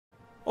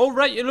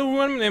Alright, hello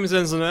everyone, my name is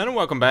Denizen and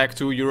welcome back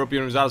to Europa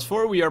Universalis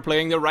 4. We are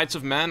playing the Rights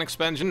of Man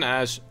expansion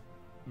as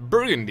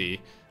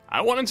Burgundy.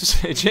 I wanted to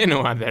say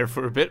Genoa there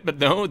for a bit, but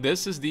no,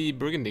 this is the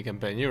Burgundy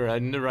campaign. You're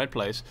right in the right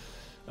place.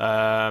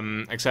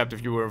 Except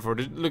if you were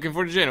looking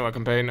for the Genoa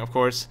campaign, of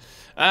course.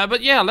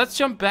 But yeah, let's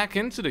jump back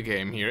into the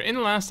game here. In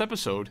the last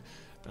episode,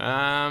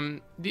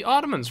 the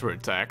Ottomans were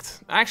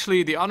attacked.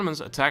 Actually, the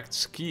Ottomans attacked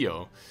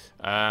Schio.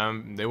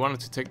 They wanted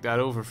to take that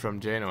over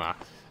from Genoa.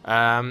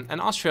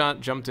 And Austria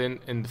jumped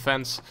in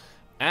defense,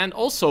 and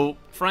also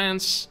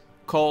France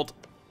called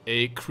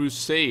a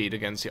crusade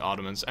against the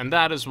Ottomans, and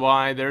that is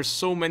why there's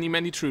so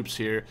many troops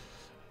here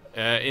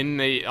in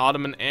the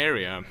Ottoman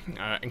area,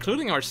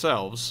 including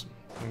ourselves.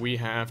 We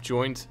have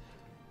joined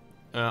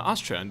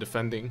Austria in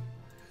defending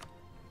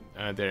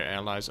their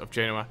allies of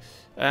Genoa,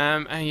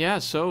 and yeah,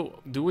 so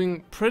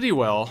doing pretty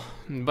well.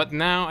 But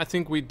now I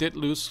think we did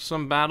lose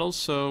some battles,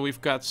 so we've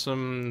got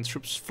some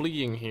troops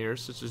fleeing here,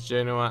 such as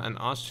Genoa and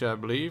Austria, I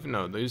believe.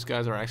 No, these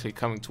guys are actually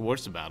coming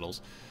towards the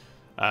battles,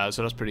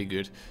 so that's pretty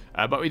good.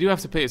 But we do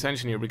have to pay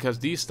attention here, because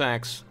these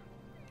stacks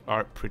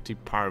are pretty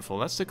powerful.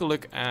 Let's take a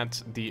look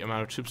at the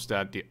amount of troops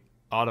that the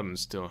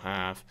Ottomans still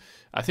have.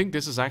 I think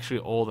this is actually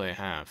all they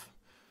have,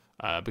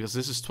 because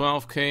this is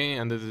 12k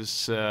and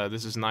this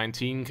is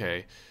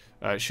 19k.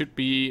 Should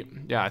be,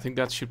 yeah, I think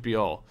that should be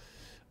all.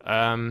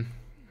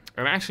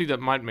 And actually that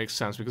might make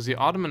sense, because the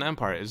Ottoman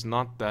Empire is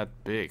not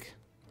that big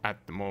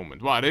at the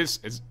moment. Well,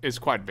 it's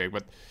quite big,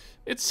 but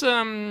it's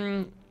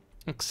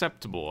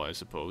acceptable, I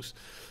suppose.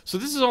 So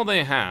this is all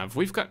they have.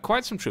 We've got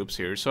quite some troops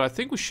here, so I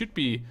think we should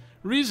be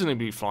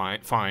reasonably fine,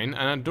 and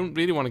I don't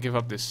really want to give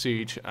up this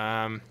siege.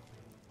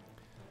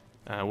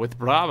 With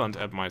Brabant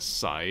at my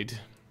side,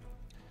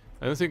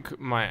 I don't think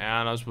my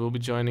allies will be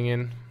joining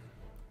in.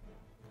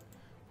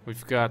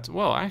 We've got,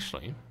 well,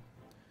 actually,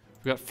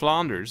 we've got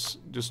Flanders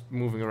just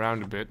moving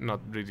around a bit,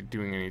 not really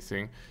doing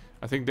anything.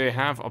 I think they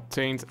have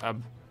obtained a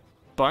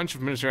bunch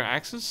of military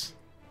access.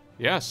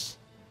 Yes.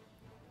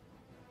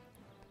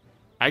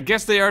 I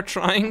guess they are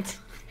trying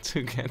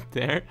to get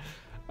there.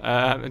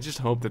 I just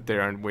hope that they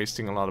aren't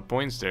wasting a lot of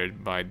points there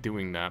by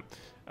doing that.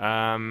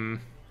 I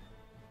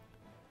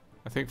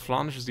think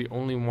Flanders is the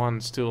only one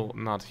still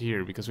not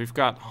here, because we've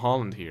got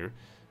Holland here.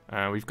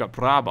 We've got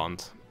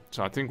Brabant,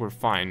 so I think we're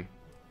fine.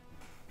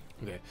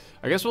 Okay,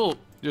 I guess we'll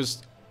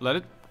just let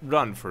it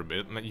run for a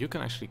bit. You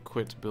can actually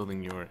quit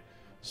building your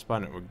spy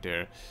network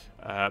there.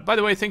 By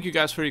the way, thank you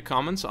guys for your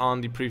comments on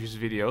the previous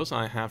videos.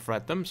 I have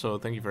read them, so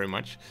thank you very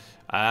much.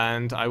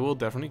 And I will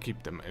definitely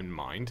keep them in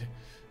mind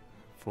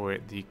for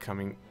the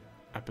coming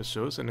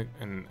episodes,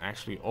 and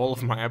actually all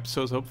of my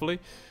episodes, hopefully.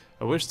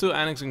 We're still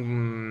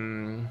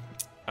annexing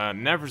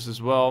Nevers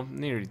as well.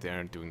 Nearly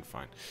there, doing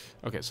fine.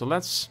 Okay, so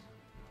let's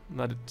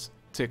let it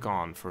tick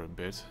on for a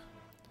bit.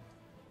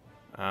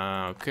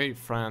 Okay,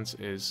 France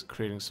is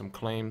creating some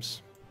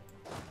claims.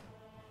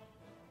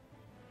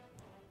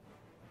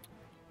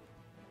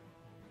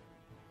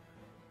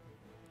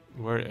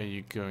 Where are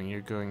you going?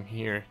 You're going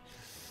here.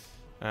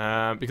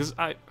 Because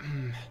I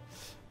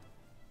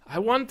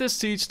want this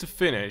siege to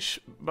finish,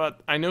 but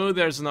I know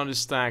there's another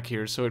stack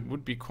here, so it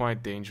would be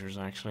quite dangerous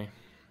actually.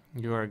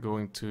 You are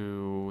going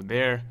to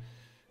there.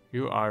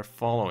 You are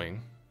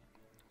following.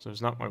 So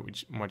there's not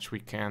much we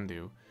can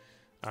do.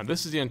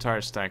 This is the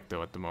entire stack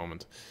though at the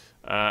moment.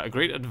 A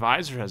great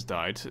advisor has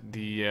died.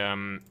 The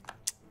I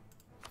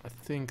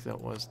think that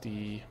was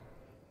the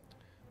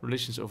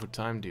relations over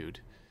time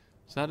dude.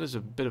 So that is a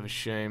bit of a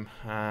shame.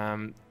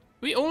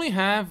 We only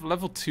have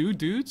level 2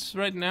 dudes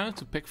right now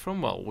to pick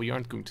from. Well, we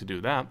aren't going to do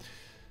that.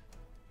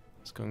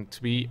 It's going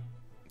to be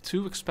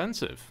too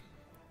expensive.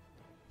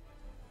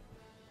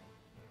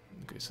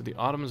 Okay, so the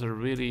Ottomans are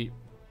really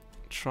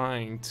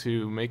trying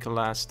to make a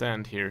last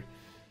stand here.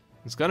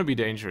 It's gonna be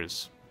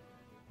dangerous.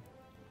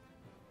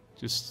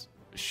 Just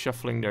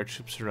shuffling their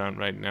troops around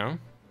right now,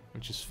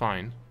 which is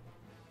fine.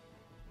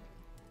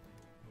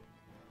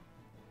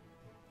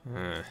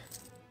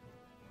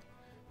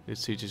 This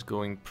siege is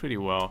going pretty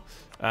well.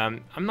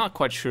 I'm not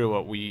quite sure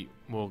what we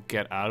will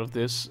get out of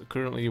this.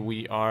 Currently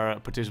we are a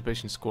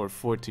participation score of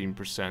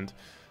 14%,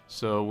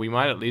 so we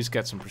might at least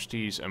get some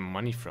prestige and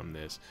money from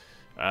this.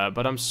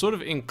 But I'm sort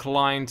of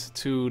inclined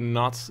to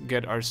not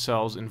get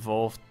ourselves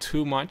involved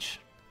too much.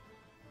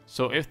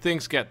 So if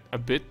things get a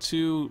bit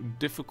too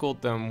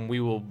difficult, then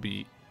we will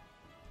be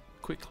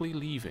quickly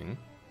leaving.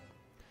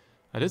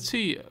 I did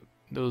see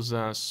those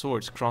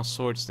swords, cross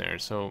swords there,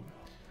 so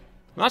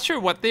I'm not sure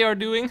what they are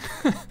doing.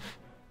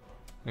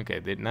 Okay,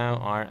 they now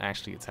are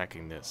actually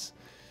attacking this.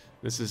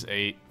 This is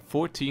a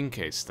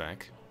 14k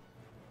stack.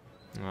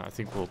 I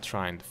think we'll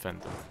try and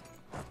defend them.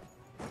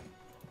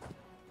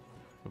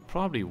 We'll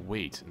probably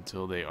wait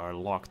until they are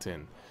locked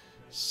in.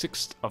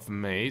 6th of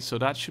May, so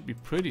that should be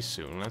pretty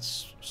soon.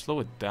 Let's slow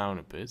it down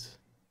a bit.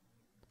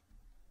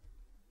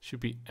 Should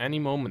be any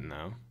moment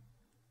now.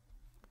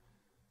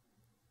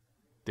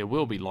 They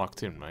will be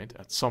locked in, right?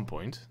 At some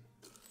point.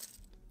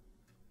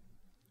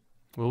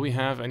 Will we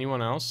have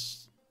anyone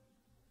else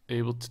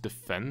able to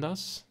defend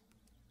us?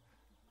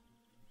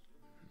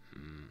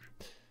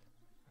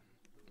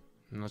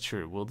 I'm not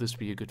sure. Will this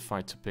be a good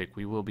fight to pick?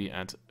 We will be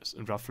at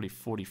roughly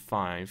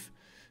 45.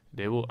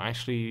 They will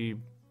actually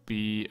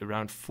be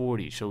around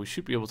 40, so we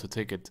should be able to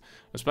take it,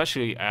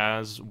 especially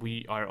as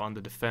we are on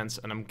the defense,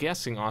 and I'm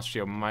guessing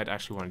Austria might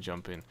actually want to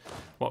jump in.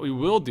 What we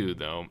will do,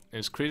 though,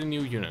 is create a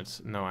new unit.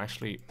 No,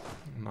 actually,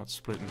 not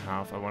split in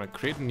half. I want to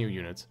create a new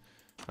unit.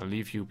 I'll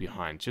leave you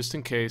behind, just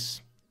in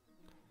case.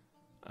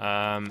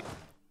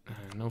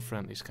 No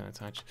friendlies can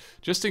attach.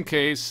 Just in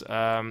case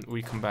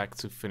we come back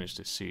to finish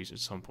this siege at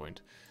some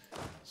point.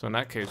 So in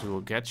that case, we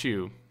will get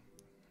you.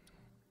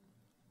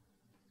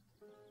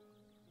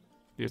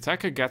 The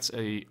attacker gets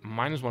a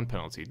 -1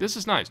 penalty. This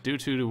is nice, due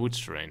to the woods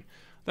terrain.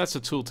 That's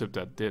a tooltip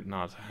that did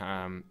not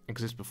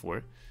exist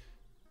before.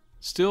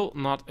 Still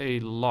not a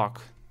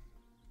lock.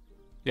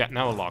 Yeah,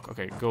 now a lock.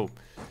 Okay, go.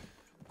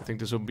 I think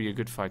this will be a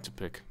good fight to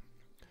pick.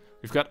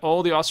 We've got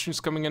all the Austrians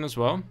coming in as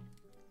well.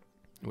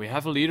 We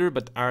have a leader,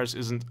 but ours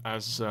isn't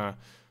as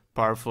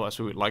powerful as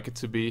we would like it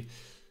to be.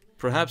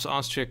 Perhaps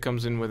Austria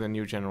comes in with a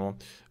new general.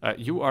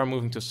 You are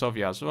moving to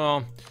Sofia as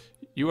well.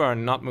 You are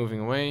not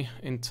moving away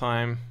in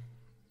time.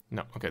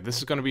 No, okay, this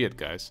is gonna be it,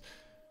 guys.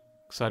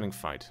 Exciting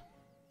fight.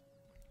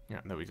 Yeah,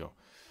 there we go.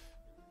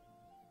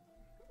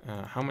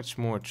 How much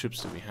more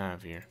troops do we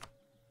have here?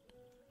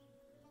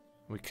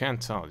 We can't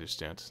tell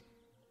just yet.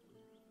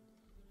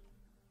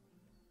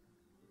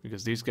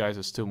 Because these guys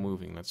are still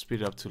moving. Let's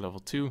speed it up to level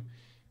 2.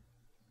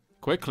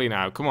 Quickly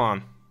now, come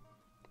on.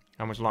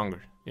 How much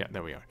longer? Yeah,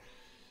 there we are.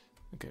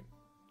 Okay,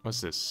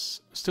 what's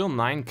this? Still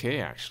 9k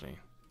actually.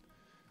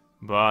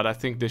 But I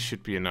think this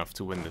should be enough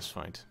to win this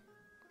fight.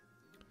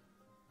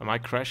 Am I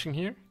crashing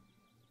here?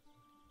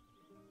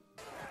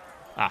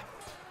 Ah,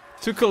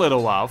 took a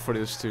little while for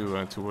this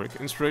to work.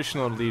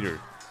 Inspirational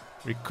leader.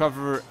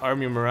 Recover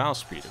army morale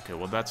speed. Okay,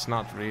 well that's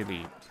not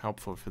really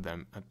helpful for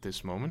them at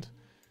this moment.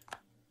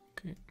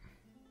 Okay.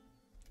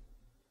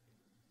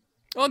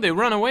 Oh, they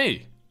run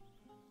away.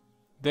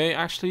 They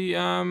actually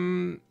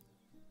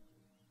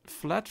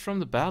fled from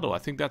the battle. I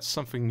think that's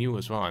something new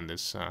as well in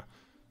this.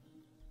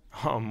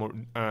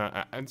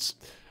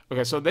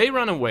 Okay, so they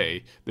run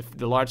away,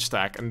 the large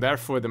stack, and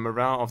therefore the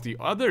morale of the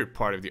other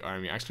part of the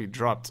army actually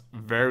dropped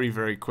very,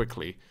 very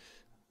quickly.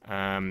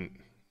 To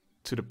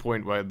the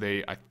point where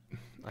they, I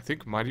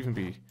think, might even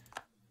be,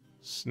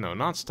 no,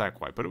 not stack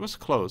wide, but it was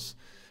close.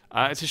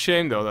 It's a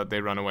shame though that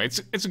they run away.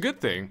 It's a good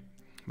thing,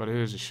 but it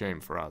is a shame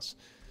for us.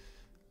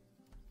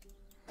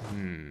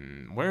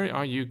 Where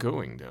are you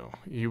going though?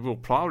 You will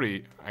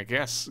probably, I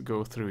guess,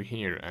 go through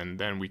here, and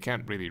then we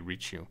can't really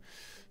reach you.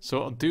 So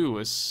what I'll do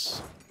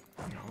is,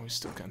 no, we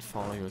still can't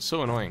follow you. It's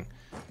so annoying.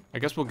 I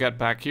guess we'll get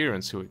back here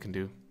and see what we can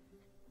do.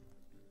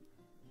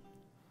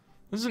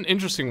 This is an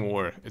interesting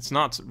war. It's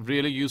not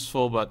really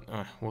useful, but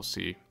we'll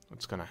see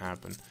what's gonna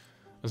happen.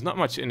 There's not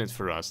much in it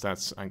for us.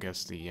 That's, I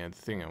guess, the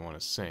thing I want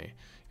to say.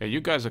 Yeah, you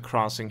guys are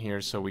crossing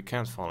here, so we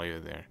can't follow you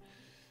there.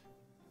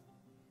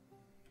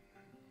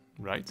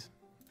 Right?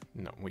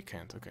 No, we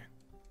can't. Okay.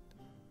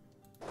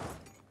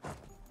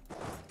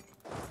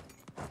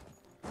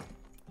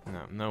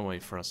 No way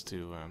for us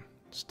to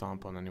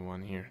stomp on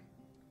anyone here.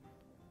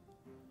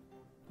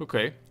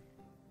 Okay.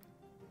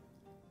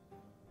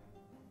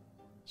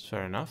 It's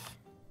fair enough.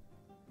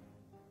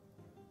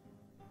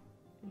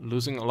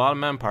 Losing a lot of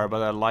manpower,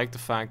 but I like the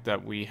fact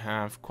that we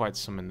have quite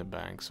some in the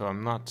bank, so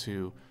I'm not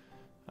too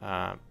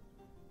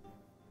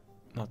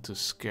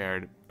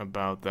scared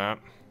about that.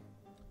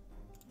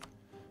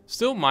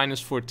 Still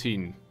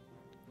 -14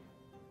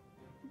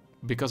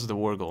 because of the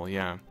war goal.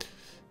 Yeah,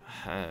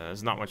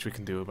 there's not much we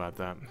can do about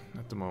that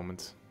at the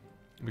moment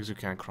because we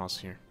can't cross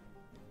here.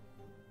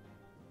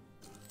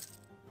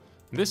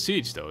 This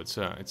siege, though, it's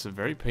a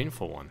very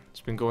painful one.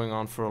 It's been going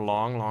on for a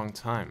long, long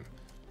time.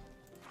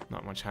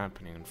 Not much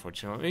happening,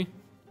 unfortunately.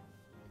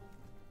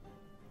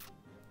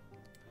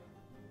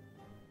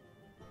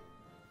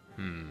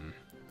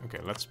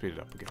 Okay, let's speed it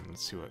up again.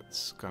 Let's see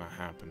what's gonna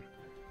happen.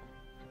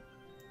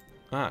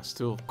 Ah,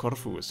 still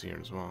Corfu is here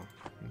as well.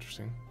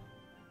 Interesting.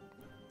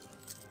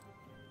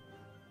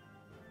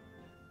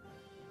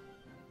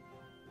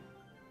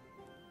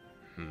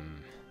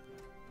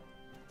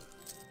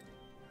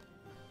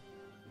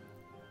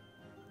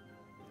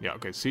 Yeah,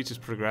 okay, siege is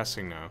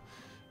progressing now.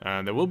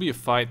 There will be a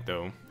fight,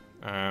 though.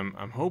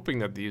 I'm hoping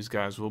that these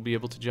guys will be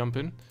able to jump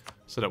in,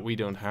 so that we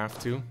don't have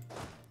to.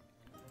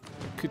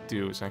 What I could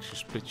do is actually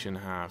split you in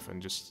half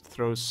and just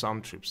throw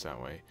some troops that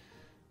way.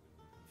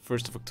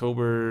 1st of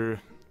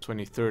October,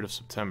 23rd of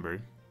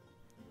September.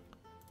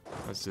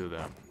 Let's do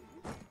that.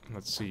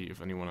 Let's see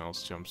if anyone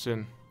else jumps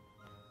in.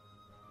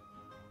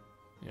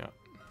 Yeah.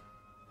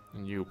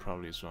 And you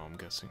probably as well, I'm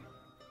guessing.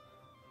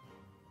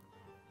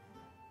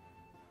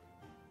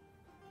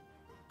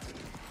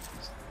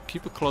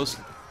 Keep a close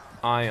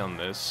eye on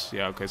this.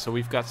 Yeah, okay, so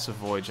we've got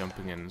Savoy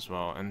jumping in as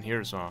well, and here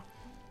as well.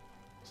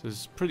 So this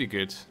is pretty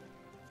good.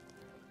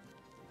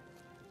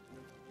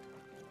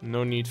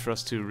 No need for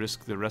us to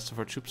risk the rest of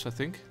our troops, I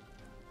think.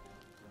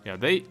 Yeah,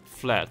 they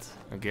fled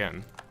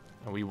again,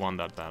 and we won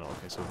that battle.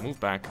 Okay, so move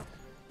back.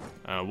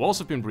 Walls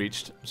have been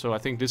breached, so I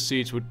think this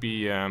siege would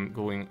be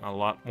going a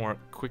lot more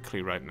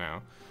quickly right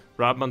now.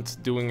 Brabant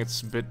doing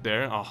its bit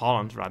there.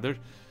 Holland, rather.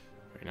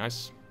 Very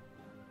nice.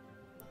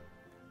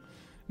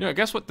 No, I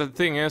guess what the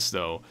thing is,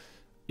 though,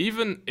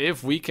 even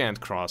if we can't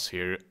cross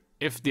here,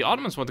 if the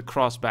Ottomans want to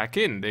cross back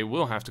in, they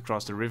will have to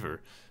cross the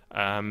river.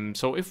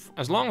 So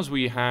as long as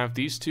we have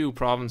these two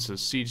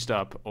provinces sieged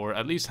up, or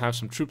at least have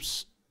some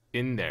troops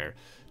in there,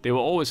 they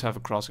will always have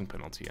a crossing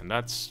penalty, and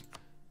that's,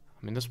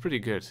 I mean, that's pretty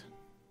good.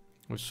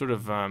 We've sort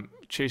of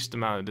chased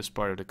them out of this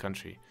part of the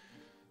country.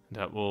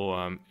 That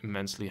will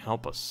immensely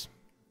help us.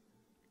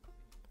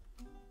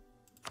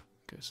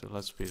 Okay, so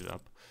let's speed it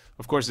up.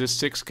 Of course, this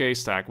 6k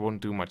stack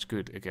won't do much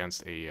good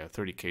against a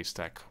 30k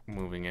stack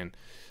moving in.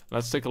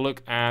 Let's take a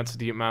look at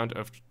the amount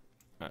of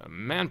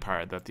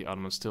manpower that the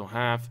Ottomans still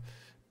have.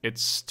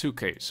 It's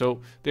 2k,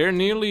 so they're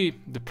nearly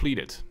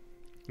depleted.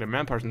 Their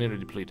manpower is nearly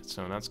depleted,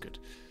 so that's good.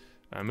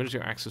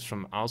 Military access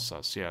from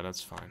Alsace, yeah,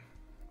 that's fine.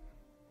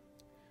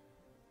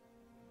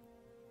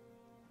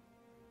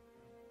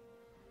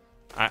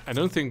 I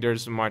don't think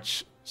there's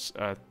much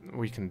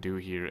we can do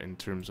here in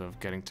terms of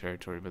getting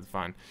territory, but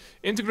fine.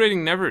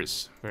 Integrating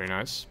Nevers, very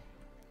nice.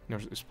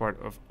 Nevers is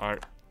part of our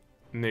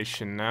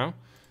nation now.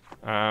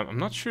 I'm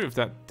not sure if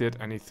that did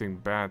anything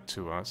bad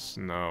to us,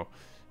 no.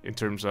 In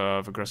terms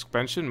of aggressive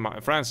expansion,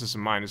 France is a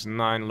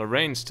 -9,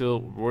 Lorraine still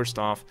worst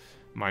off,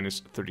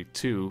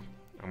 -32.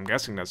 I'm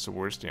guessing that's the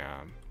worst,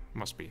 yeah,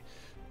 must be.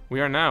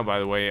 We are now, by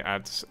the way,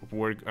 at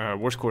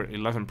war score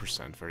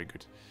 11%, very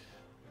good.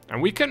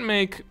 And we can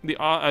make the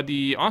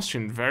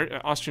Austrians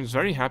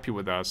very happy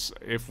with us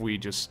if we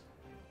just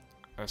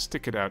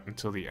stick it out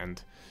until the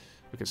end.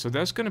 Okay, so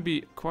there's going to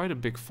be quite a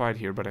big fight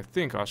here, but I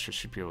think Austria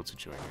should be able to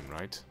join in,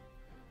 right?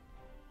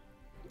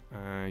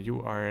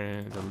 You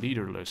are the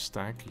leaderless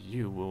stack.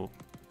 You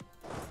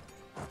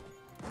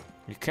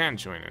can't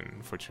join in,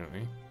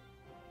 unfortunately.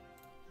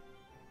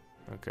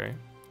 Okay.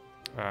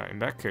 In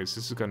that case,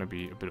 this is going to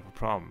be a bit of a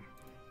problem.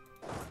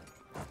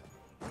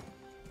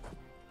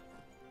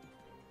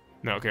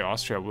 No, okay,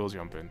 Austria will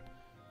jump in.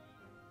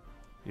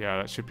 Yeah,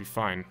 that should be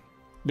fine.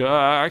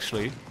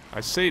 Actually,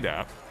 I say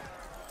that.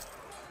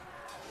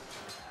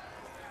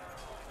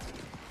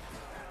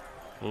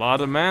 A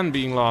lot of men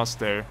being lost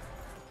there.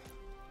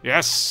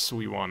 Yes,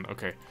 we won.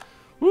 Okay.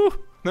 Woo!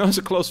 That was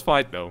a close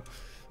fight, though.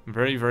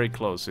 Very, very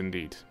close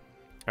indeed.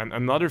 And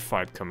another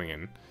fight coming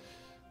in.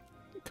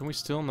 Can we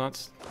still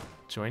not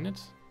join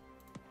it?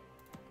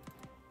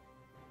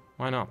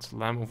 Why not?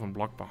 Lamb over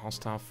blocked by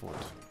hostile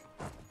fort.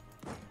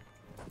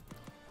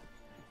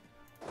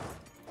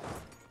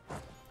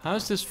 How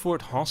is this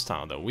fort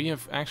hostile, though? We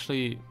have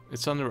actually...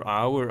 It's under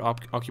our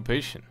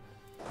occupation.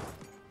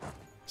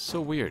 So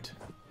weird.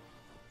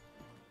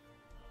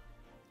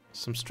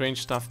 Some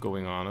strange stuff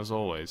going on, as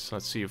always.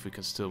 Let's see if we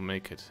can still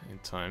make it in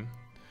time.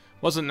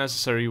 Wasn't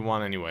necessary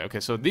one anyway. Okay,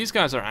 so these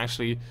guys are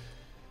actually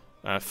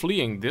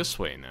fleeing this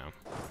way now.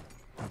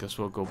 I guess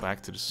we'll go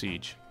back to the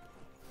siege.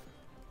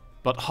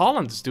 But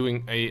Holland is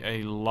doing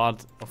a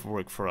lot of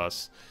work for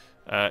us.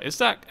 Is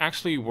that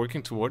actually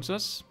working towards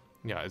us?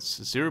 Yeah, it's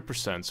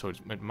 0%, so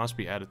it must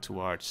be added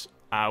towards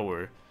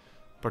our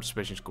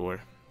participation score.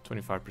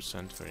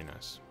 25%, very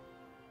nice.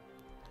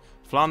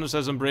 Flanders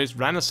has embraced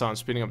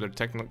Renaissance, speeding up their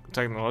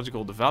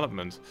technological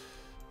development.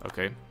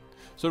 Okay,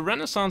 so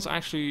Renaissance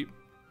actually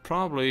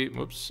probably,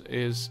 whoops,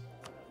 is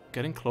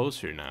getting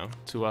closer now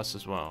to us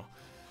as well.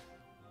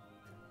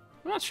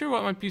 I'm not sure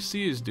what my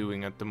PC is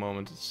doing at the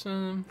moment. It's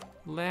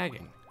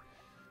lagging.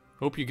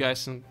 Hope you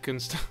guys can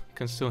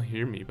still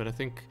hear me, but I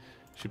think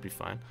it should be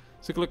fine.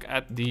 Let's take a look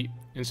at the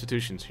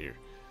institutions here.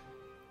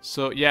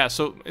 So yeah,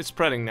 so it's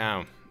spreading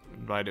now,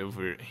 right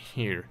over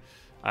here.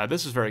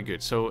 This is very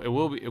good. So it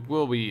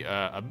will be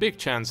a big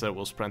chance that it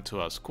will spread to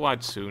us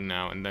quite soon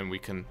now, and then we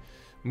can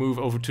move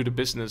over to the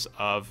business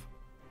of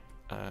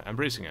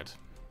embracing it.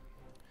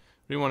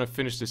 We want to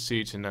finish this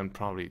siege and then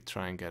probably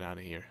try and get out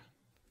of here.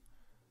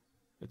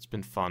 It's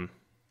been fun.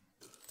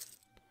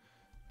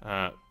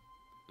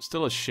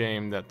 Still a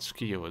shame that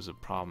Skio is a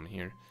problem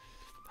here.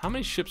 How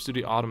many ships do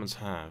the Ottomans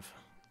have?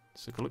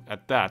 Let's take a look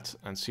at that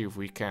and see if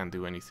we can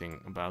do anything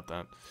about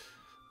that.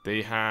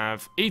 They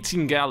have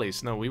 18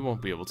 galleys. No, we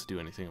won't be able to do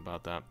anything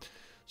about that.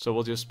 So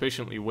we'll just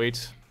patiently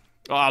wait.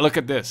 Oh, look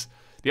at this.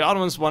 The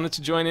Ottomans wanted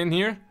to join in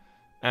here,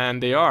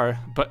 and they are,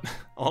 but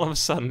all of a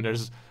sudden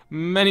there's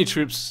many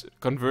troops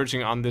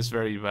converging on this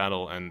very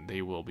battle, and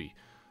they will be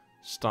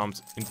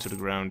stomped into the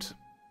ground,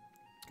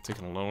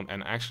 taken alone.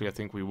 And actually, I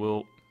think we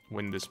will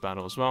win this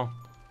battle as well.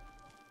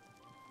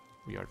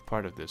 We are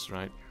part of this,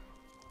 right?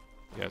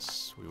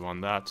 Yes, we won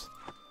that.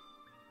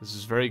 This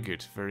is very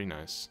good, very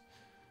nice.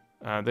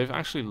 They've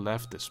actually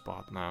left this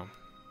spot now.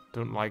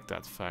 Don't like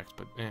that fact,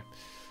 but eh.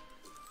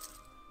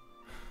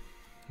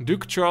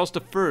 Duke Charles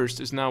I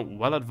is now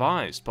well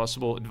advised.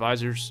 Possible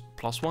advisors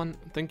 +1.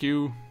 Thank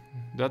you.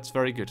 That's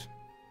very good.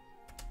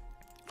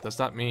 Does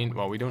that mean...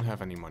 Well, we don't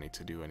have any money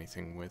to do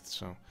anything with,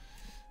 so...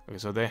 Okay,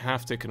 so they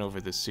have taken over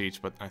this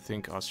siege, but I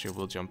think Austria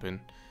will jump in.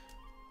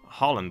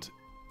 Holland,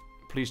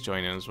 please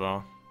join in as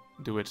well.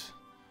 Do it.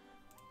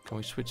 Can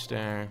we switch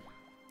there?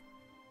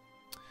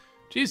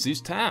 Jeez,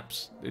 these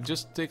tabs. They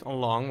just take a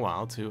long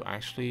while to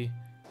actually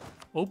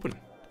open.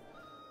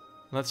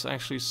 Let's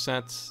actually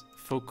set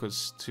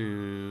focus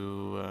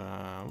to,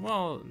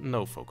 well,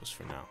 no focus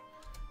for now.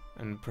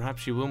 And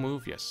perhaps you will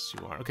move? Yes,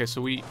 you are. Okay,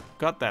 so we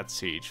got that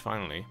siege,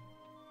 finally.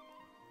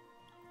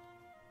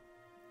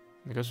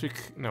 Because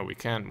no, we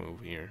can't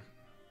move here.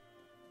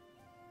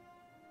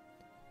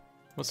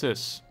 What's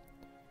this?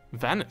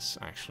 Venice,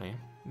 actually.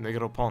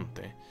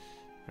 Negroponte.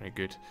 Very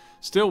good.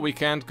 Still, we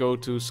can't go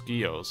to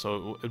Schio,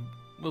 so it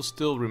will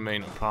still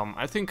remain a problem.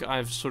 I think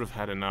I've sort of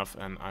had enough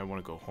and I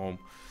want to go home.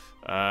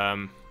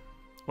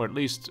 Or at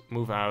least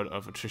move out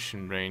of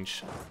attrition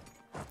range.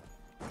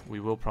 We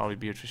will probably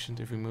be attrition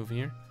if we move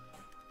here.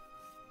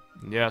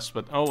 Yes,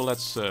 but oh,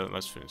 let's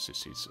finish this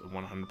siege.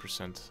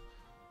 100%.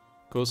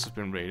 Coast has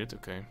been raided.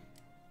 Okay.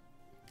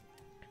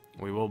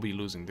 We will be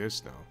losing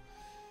this now.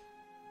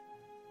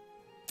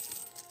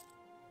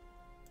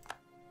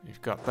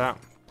 You've got that.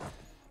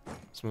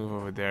 Let's move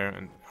over there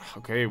and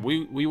okay,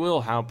 we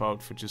will help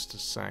out for just a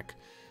sec.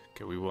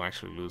 Okay, we will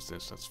actually lose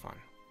this. That's fine.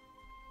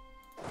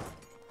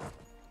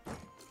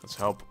 Let's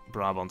help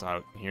Brabant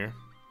out here.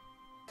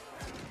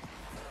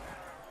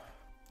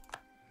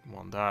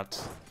 Want that.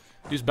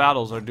 These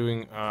battles are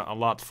doing a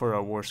lot for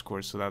our war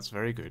score, so that's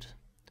very good.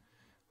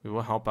 We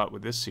will help out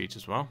with this siege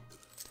as well.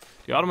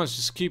 The Ottomans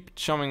just keep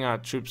chumming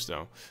out troops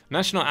though.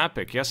 National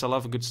epic. Yes, I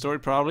love a good story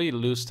probably.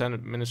 Lose 10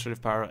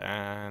 administrative power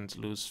and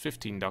lose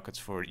 15 ducats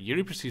for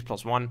yearly prestige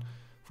 +1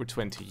 for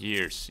 20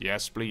 years.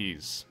 Yes,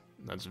 please.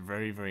 That's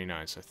very, very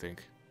nice, I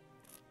think.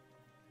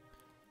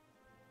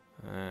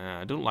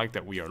 I don't like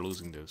that we are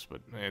losing this,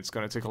 but it's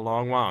gonna take a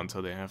long while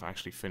until they have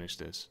actually finished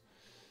this.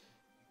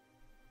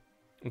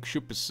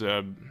 Ukshup is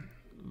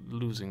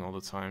losing all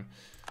the time.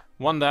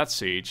 Won that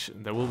siege.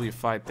 There will be a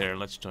fight there.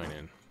 Let's join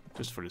in,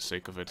 just for the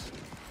sake of it.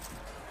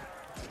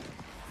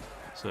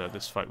 So that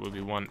this fight will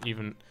be won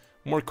even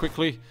more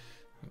quickly.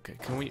 Okay,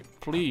 can we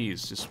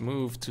please just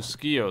move to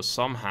Schio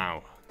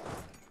somehow?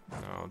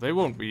 No, they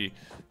won't be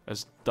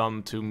as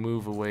dumb to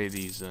move away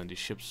these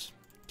ships.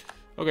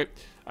 Okay,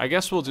 I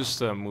guess we'll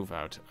just move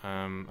out.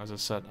 As I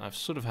said, I've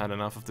sort of had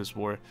enough of this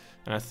war,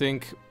 and I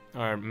think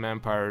our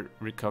manpower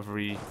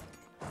recovery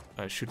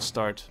should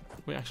start.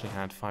 We actually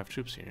had 5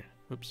 troops here.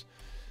 Oops.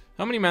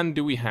 How many men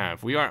do we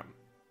have? We are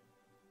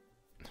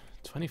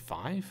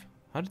 25?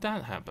 How did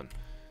that happen?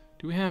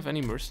 Do we have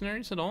any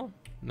mercenaries at all?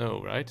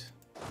 No, right?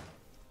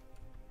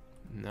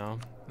 No.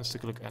 Let's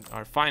take a look at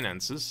our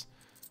finances.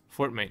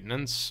 Fort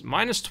maintenance,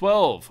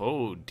 -12.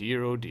 Oh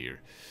dear, oh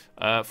dear.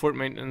 Fort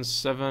maintenance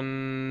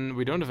 7.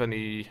 We don't have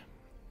any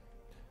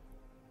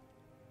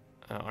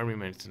army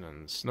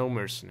maintenance. No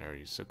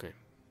mercenaries. Okay.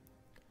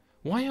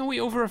 Why are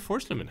we over our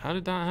force limit? How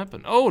did that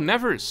happen? Oh,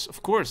 Nevers,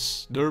 of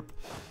course. Derp.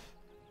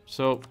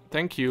 So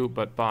thank you,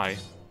 but bye.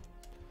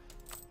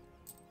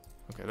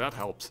 Okay, that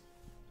helped.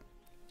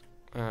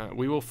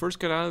 We will first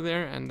get out of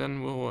there, and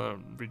then we'll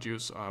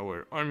reduce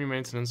our army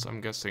maintenance,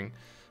 I'm guessing,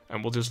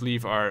 and we'll just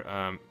leave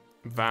our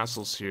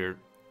vassals here,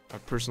 our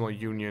personal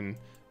union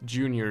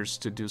juniors,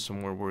 to do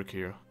some more work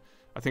here.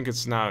 I think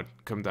it's now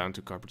come down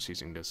to carpet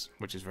seizing this,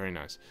 which is very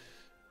nice.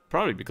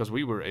 Probably because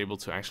we were able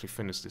to actually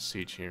finish this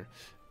siege here.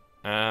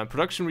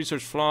 Production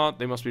research flawed.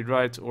 They must be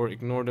right or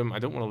ignore them. I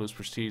don't want to lose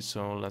prestige,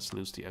 so let's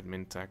lose the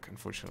admin tech,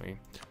 unfortunately.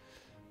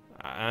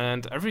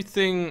 And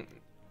everything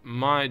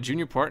my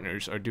junior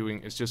partners are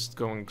doing is just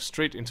going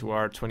straight into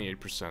our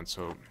 28%,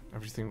 so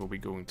everything will be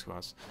going to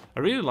us.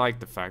 I really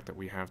like the fact that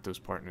we have those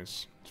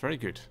partners. It's very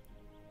good.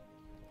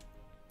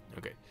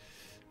 Okay.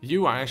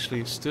 You are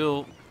actually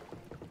still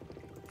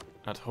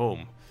at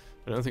home.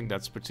 I don't think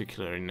that's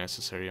particularly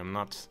necessary. I'm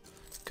not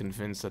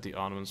convinced that the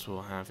Ottomans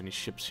will have any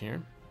ships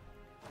here.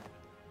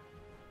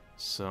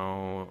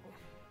 So,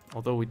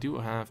 although we do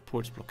have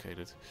ports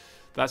blockaded,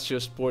 that's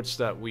just ports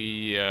that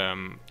we,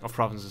 of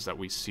provinces that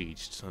we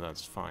sieged, so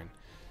that's fine.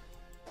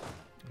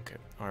 Okay,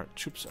 our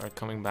troops are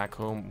coming back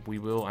home. We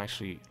will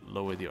actually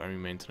lower the army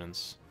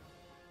maintenance,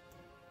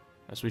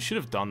 as we should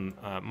have done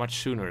much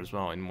sooner as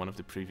well in one of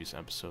the previous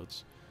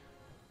episodes.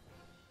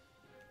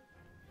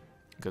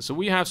 Okay, so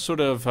we have sort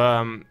of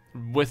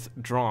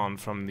withdrawn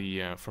from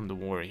the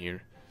war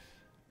here.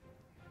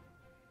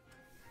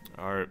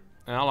 Our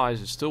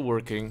allies are still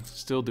working,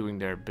 still doing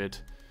their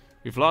bit.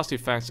 We've lost the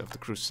effects of the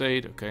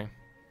crusade, okay.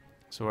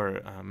 So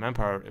our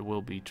manpower, it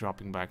will be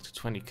dropping back to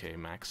 20k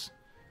max.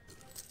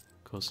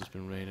 Coast has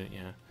been raided,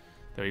 yeah.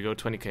 There you go,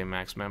 20k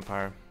max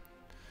manpower.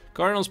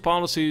 Cardinal's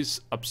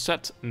policies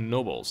upset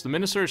nobles. The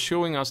minister is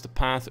showing us the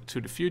path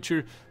to the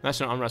future.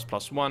 National unrest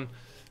 +1.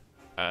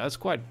 That's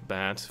quite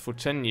bad. For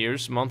 10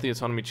 years, monthly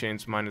autonomy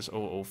change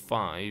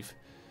 -005.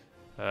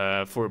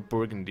 For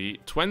Burgundy,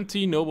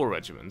 20 noble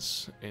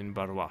regiments in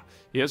Barrois.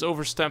 He has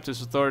overstepped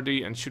his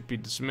authority and should be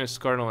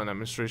dismissed. Cardinal and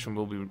administration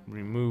will be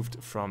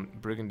removed from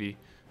Burgundy.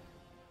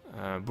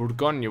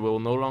 Bourgogne will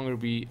no longer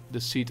be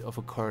the seat of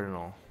a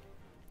cardinal.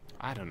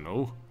 I don't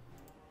know.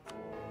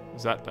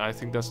 Is that? I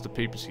think that's the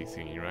papacy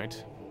thingy,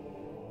 right?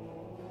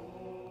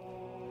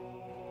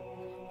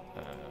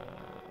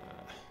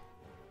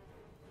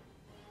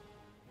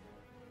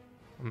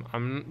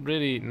 I'm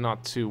really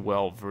not too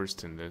well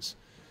versed in this.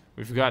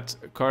 We've got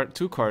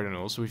two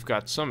cardinals, we've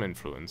got some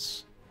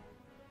influence.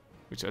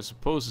 Which I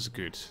suppose is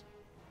good.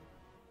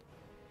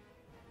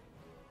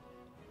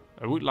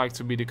 I would like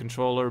to be the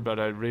controller, but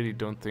I really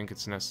don't think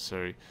it's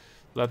necessary.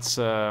 Let's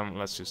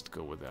just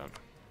go with that.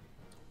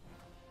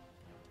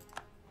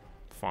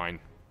 Fine.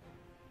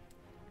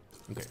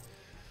 Okay.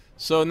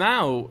 So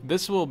now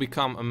this will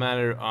become a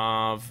matter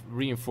of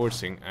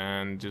reinforcing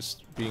and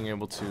just being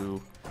able to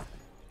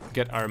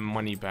get our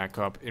money back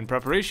up in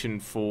preparation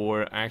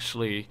for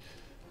actually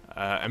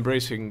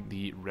embracing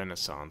the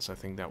Renaissance. I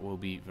think that will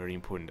be very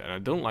important. And I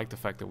don't like the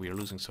fact that we are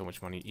losing so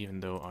much money even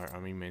though our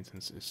army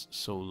maintenance is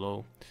so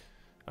low.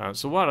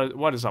 So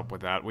what is up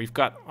with that? We've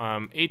got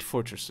 8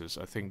 fortresses.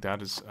 I think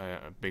that is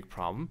a big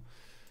problem.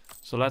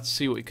 So let's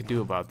see what we can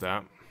do about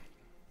that.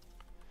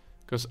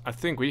 Because I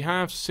think we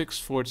have 6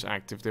 forts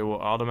active. They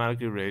will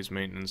automatically raise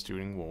maintenance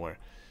during war.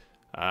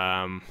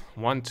 1,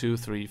 2,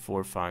 3,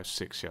 4, 5,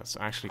 6. Yes,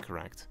 actually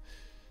correct.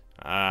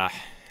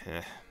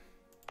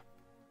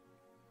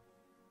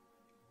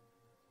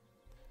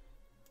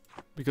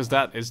 Because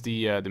that is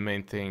the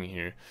main thing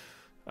here.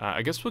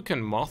 I guess we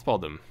can mothball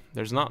them.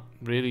 There's not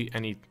really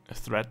any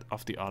threat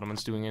of the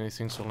Ottomans doing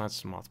anything, so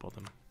let's mothball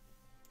them.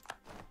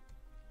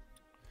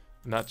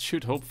 And that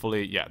should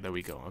hopefully, yeah, there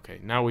we go. Okay,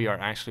 now we are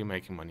actually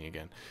making money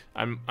again.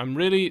 I'm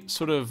really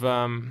sort of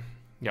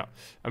yeah,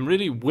 I'm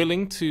really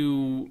willing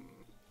to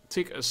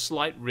take a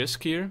slight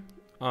risk here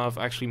of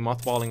actually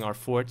mothballing our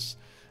forts,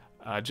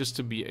 just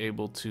to be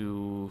able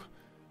to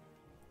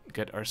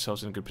get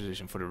ourselves in a good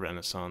position for the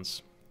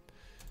Renaissance.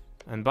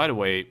 And by the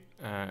way,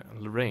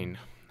 Lorraine,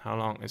 how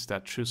long is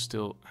that truce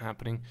still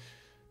happening?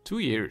 2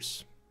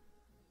 years.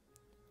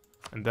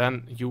 And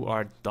then you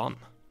are done.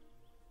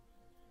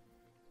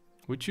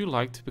 Would you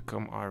like to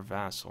become our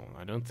vassal?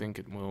 I don't think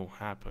it will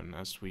happen,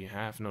 as we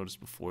have noticed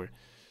before.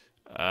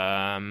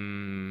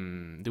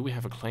 Do we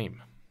have a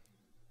claim?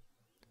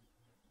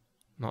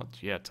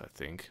 Not yet, I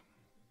think.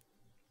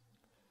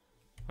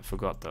 I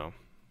forgot though.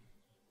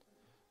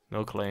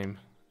 No claim,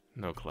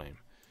 no claim.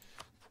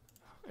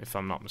 If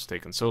I'm not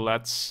mistaken. So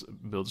let's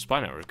build a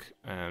spy network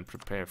and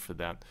prepare for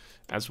that,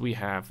 as we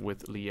have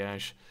with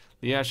Liège.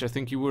 Liège, I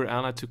think you were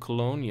allied to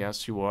Cologne.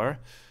 Yes, you are.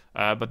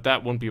 But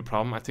that won't be a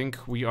problem. I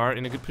think we are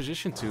in a good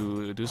position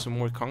to do some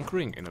more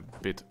conquering in a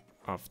bit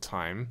of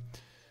time.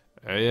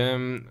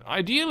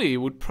 Ideally,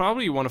 would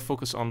probably want to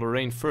focus on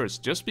Lorraine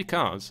first, just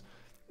because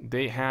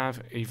they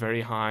have a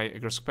very high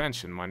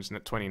expansion, minus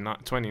net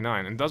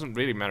 29. And it doesn't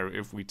really matter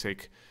if we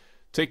take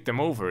them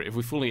over. If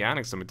we fully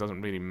annex them, it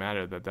doesn't really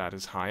matter that that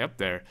is high up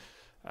there.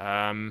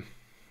 And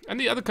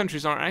the other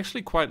countries are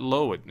actually quite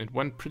low. It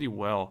went pretty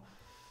well.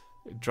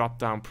 It dropped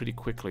down pretty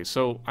quickly.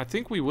 So I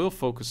think we will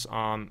focus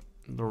on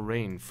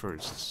Lorraine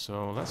first.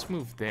 So let's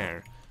move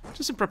there.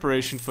 Just in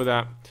preparation for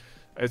that.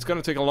 It's going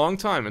to take a long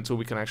time until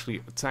we can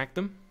actually attack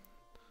them.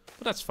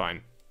 But that's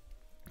fine.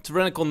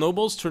 Tyrannical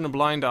nobles turn a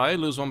blind eye,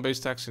 lose 1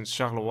 base tax in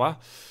Charleroi.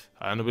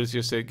 Nobility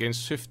estate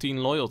gains 15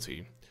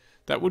 loyalty.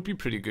 That would be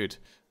pretty good.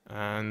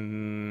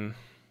 And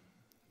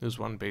lose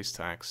 1 base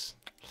tax.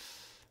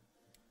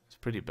 It's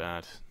pretty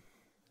bad.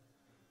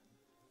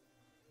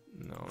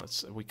 No,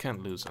 we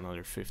can't lose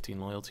another 15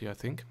 loyalty, I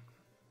think.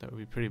 That would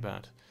be pretty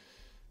bad.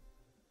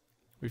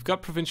 We've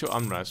got provincial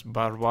unrest,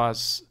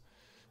 Barrois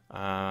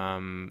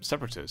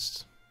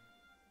separatists.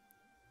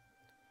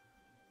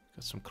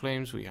 Got some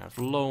claims, we have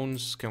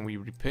loans. Can we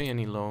repay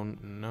any loan?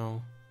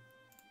 No.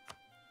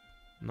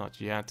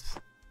 Not yet.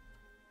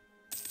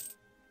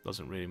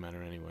 Doesn't really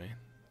matter anyway.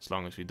 As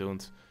long as we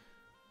don't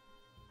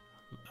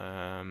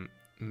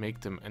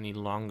make them any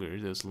longer,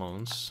 those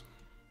loans.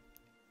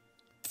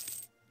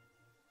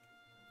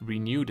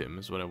 Renew them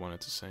is what I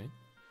wanted to say.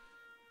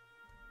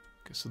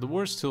 Okay, so the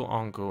war is still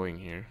ongoing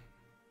here.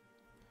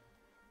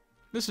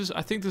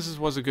 I think this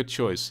was a good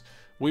choice.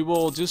 We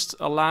will just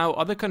allow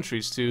other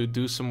countries to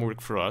do some work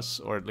for us,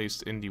 or at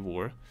least in the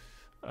war.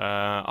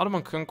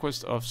 Ottoman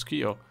conquest of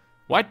Schio.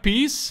 White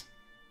peace?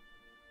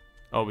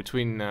 Oh,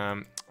 between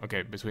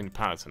okay, between the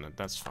Palatinate,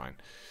 that's fine.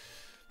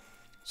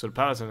 So the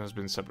Palatinate has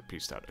been separate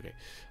pieced out, okay.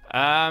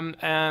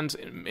 And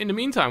in the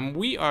meantime,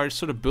 we are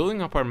sort of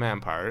building up our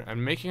manpower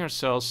and making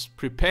ourselves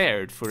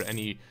prepared for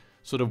any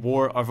sort of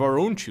war of our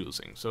own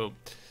choosing. So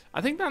I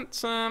think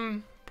that's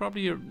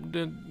probably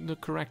the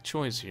correct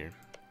choice here.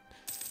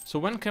 So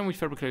when can we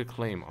fabricate a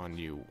claim on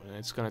you?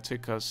 It's gonna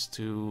take us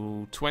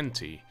to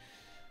 20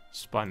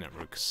 spy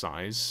network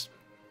size.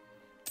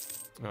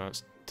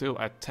 Still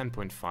at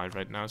 10.5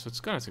 right now, so it's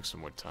gonna take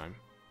some more time.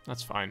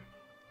 That's fine.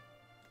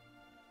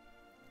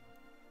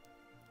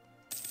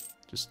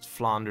 Just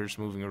Flanders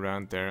moving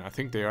around there. I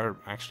think they are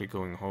actually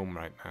going home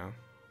right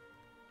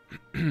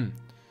now.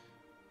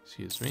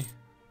 Excuse me.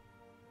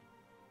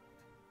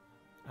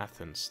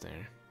 Athens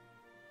there.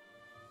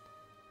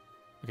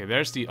 Okay,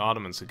 there's the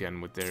Ottomans again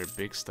with their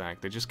big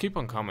stack. They just keep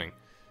on coming.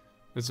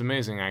 It's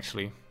amazing,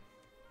 actually.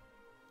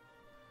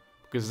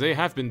 Because they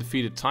have been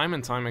defeated time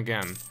and time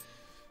again.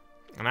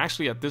 And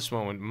actually, at this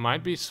moment, it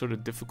might be sort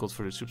of difficult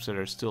for the troops that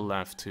are still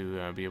left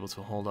to be able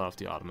to hold off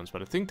the Ottomans.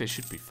 But I think they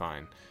should be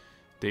fine.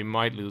 They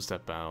might lose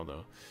that battle,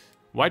 though.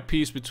 White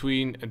peace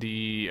between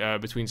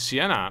between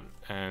Siena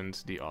and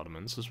the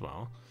Ottomans as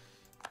well.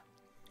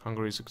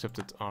 Hungary's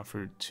accepted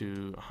offer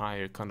to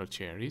hire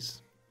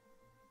condottieri.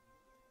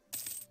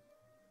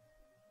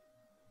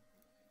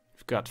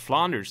 We've got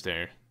Flanders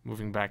there,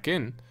 moving back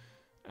in,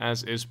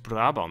 as is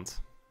Brabant.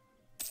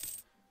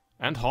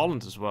 And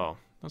Holland as well.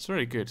 That's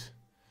very good.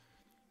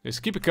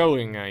 Just keep it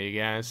going, you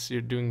guys.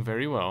 You're doing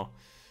very well.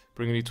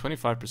 Burgundy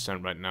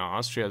 25% right now.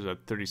 Austria is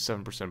at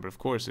 37%, but of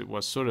course it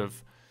was sort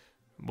of...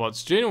 Well,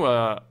 it's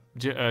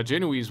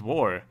Genoese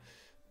war.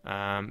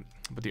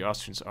 But the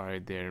Austrians are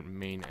their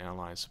main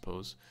ally, I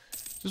suppose.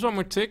 Just one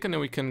more tick and then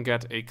we can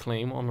get a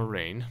claim on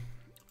Lorraine.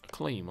 A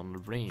claim on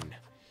Lorraine.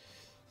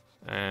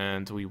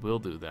 And we will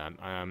do that.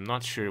 I'm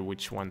not sure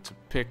which one to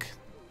pick.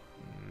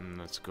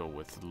 Let's go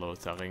with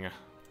Lotharinge.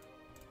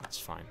 That's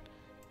fine.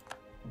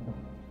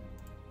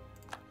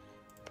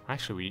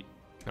 Actually,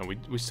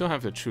 we still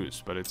have the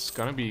truce, but it's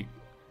gonna be...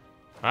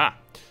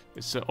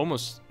 It's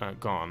almost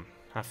gone.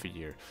 Half a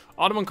year.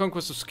 Ottoman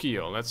conquest of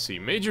Skio. Let's see.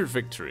 Major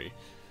victory.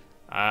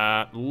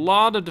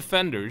 Lot of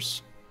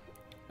defenders.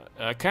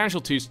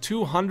 Casualties.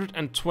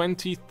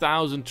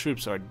 220,000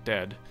 troops are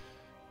dead.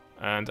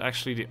 And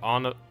actually the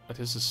honor...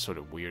 This is sort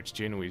of weird.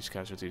 Genoese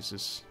casualties.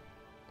 This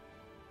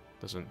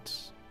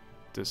doesn't...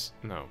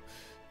 No.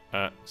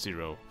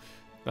 0.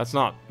 That's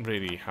not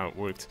really how it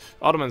worked.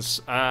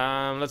 Ottomans.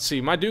 Let's see.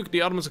 My Duke,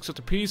 the Ottomans accept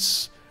a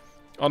peace.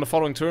 On the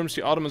following terms,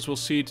 the Ottomans will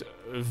cede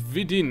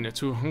Vidin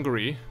to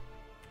Hungary.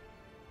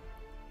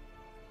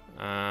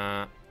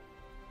 And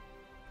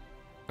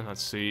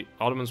let's see.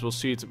 Ottomans will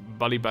cede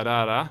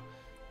Balibadara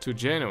to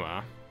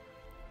Genoa.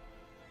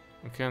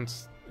 We can't...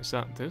 Is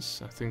that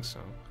this? I think so.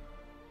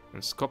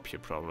 And Skopje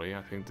probably.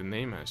 I think the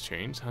name has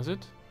changed. Has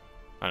it?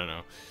 I don't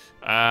know.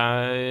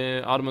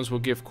 Ottomans will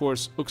give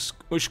course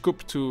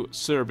Ushkup to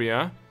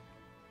Serbia.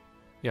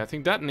 Yeah, I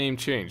think that name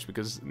changed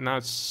because now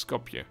it's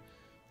Skopje.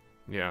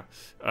 Yeah.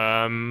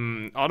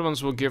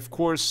 Ottomans will give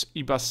course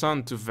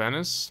Ibasan to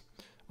Venice.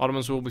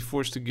 Ottomans will be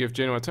forced to give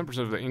Genoa 10%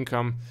 of the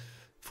income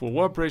for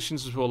war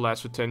operations. This will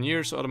last for 10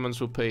 years. Ottomans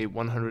will pay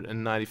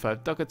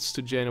 195 ducats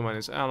to Genoa and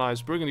his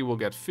allies. Burgundy will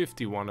get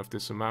 51 of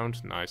this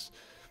amount. Nice.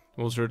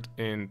 Will result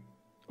in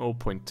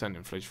 0.10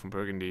 inflation from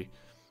Burgundy.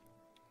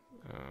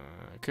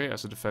 Okay,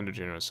 as a defender,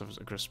 Genoa suffers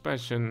aggressive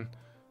passion.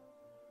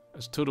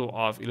 As a total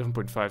of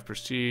 11.5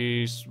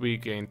 prestige, we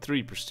gain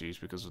 3 prestige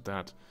because of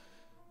that.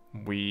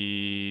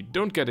 We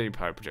don't get any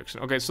power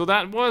projection. Okay, so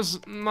that was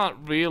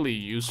not really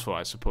useful,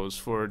 I suppose,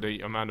 for the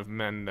amount of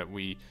men that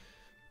we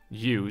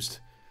used.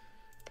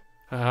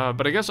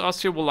 But I guess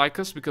Austria will like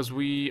us because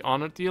we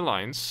honored the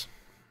alliance.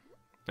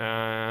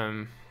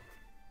 Yeah.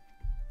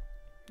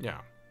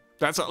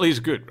 That's at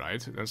least good,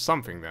 right? That's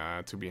something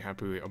to be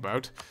happy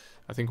about.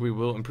 I think we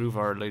will improve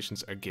our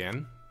relations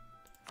again.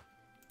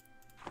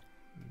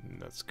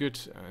 That's good.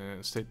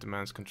 State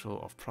demands control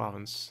of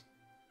province.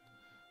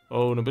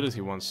 Oh, nobility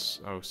wants...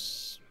 Oh,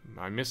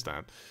 I missed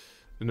that.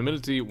 The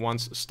nobility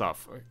wants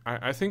stuff.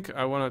 I think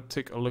I want to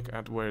take a look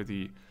at where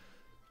the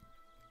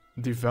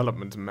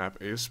development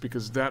map is,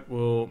 because that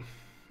will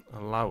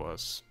allow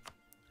us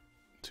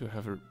to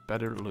have a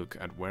better look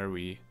at where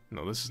we...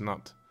 No, this is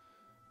not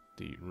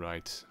the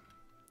right...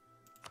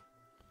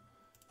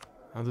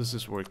 How does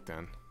this work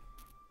then?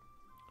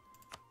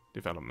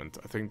 Development.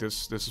 I think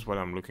this is what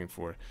I'm looking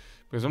for.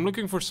 Because I'm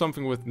looking for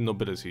something with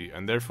nobility,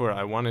 and therefore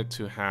I wanted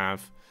to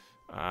have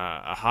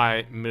a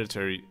high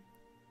military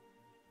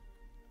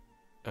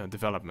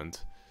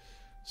development.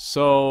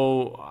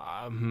 So,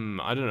 I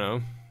don't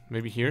know.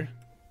 Maybe here?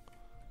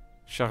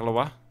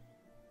 Charleroi?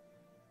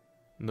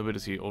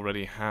 Nobility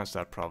already has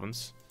that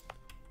province.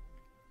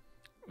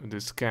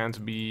 This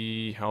can't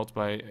be held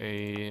by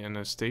an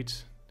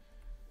estate.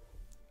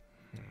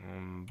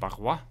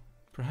 Barrois,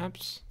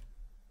 perhaps?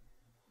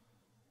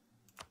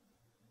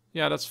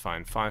 Yeah, that's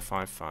fine.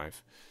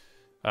 555.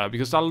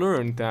 Because I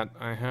learned that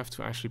I have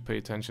to actually pay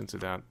attention to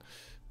that.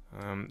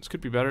 This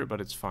could be better,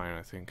 but it's fine,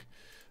 I think.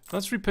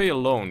 Let's repay a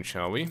loan,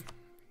 shall we?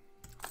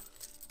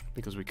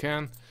 Because we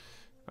can.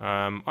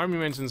 Army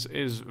maintenance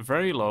is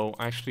very low.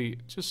 Actually,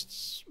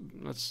 just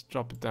let's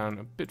drop it down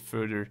a bit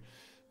further.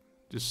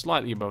 Just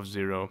slightly above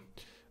 0.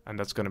 And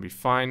that's going to be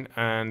fine.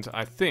 And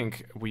I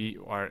think we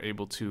are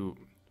able to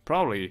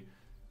probably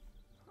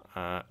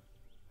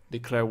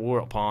declare war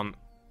upon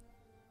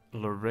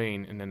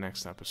Lorraine in the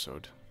next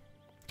episode.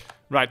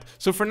 Right,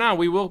 so for now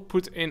we will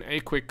put in a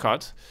quick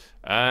cut,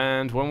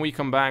 and when we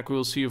come back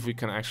we'll see if we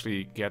can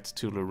actually get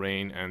to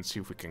Lorraine and see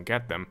if we can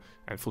get them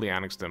and fully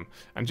annex them,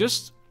 and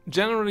just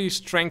generally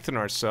strengthen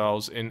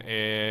ourselves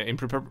in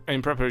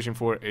preparation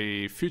for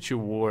a future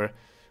war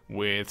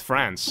with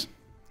France.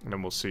 And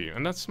then we'll see.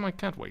 And that's my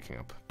cat waking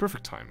up.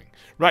 Perfect timing.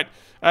 Right,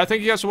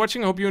 thank you guys for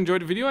watching. I hope you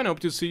enjoyed the video and I hope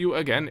to see you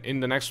again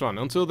in the next one.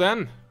 Until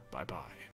then, bye bye.